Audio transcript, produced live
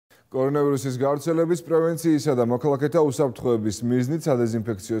კორონავირუსის გავრცელების პრევენციისა და მოქალაქეთა უსაფრთხოების მიზნით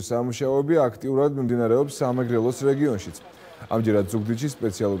სადეზინფექციო სამუშაოები აქტიურად მიმდინარეობს სამეგრელოს რეგიონშიც. ამჯერად ზუგდიდში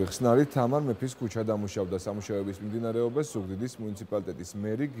სპეციალური ხსნარით თამარ მეფის ქუჩა დამუშავდა. სამუშაოების მიმდინარეობას ზუგდიდის მუნიციპალიტეტის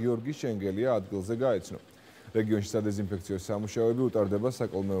მერი გიორგი შენგელია ადგილზე გაეცნო. რეგიონში სადეზინფექციო სამუშაოები უტარდება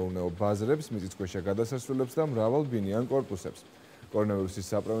საკოლმეურნეო ბაზრებს, მიწისქვეშა გადასასვლელებს და მრავალბინიან კორპუსებს. კორონავირუსის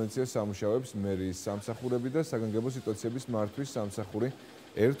საპრევენციო სამუშაოებს მერის სამსახურები და საგანგებო სიტუაციების მართვის სამსახური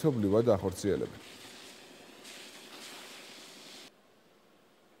ერთობლივად ახორციელებენ.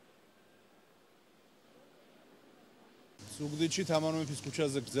 ზუგდიდში თამარ მეფის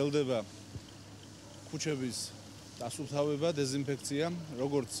ქუჩაზე გრძელდება ქუჩების დასუფთავება, დეზინფექცია,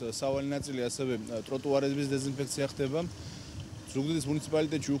 როგორც სავალი ნაწილი, ასევე ტროტუარების დეზინფექცია ხდება. ზუგდიდის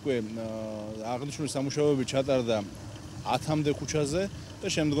მუნიციპალიტეტში უკვე აღნიშნული სამუშაოები ჩატარდა 10-მდე ქუჩაზე და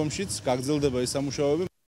შემდგომშიც გაგრძელდება ეს სამუშაოები.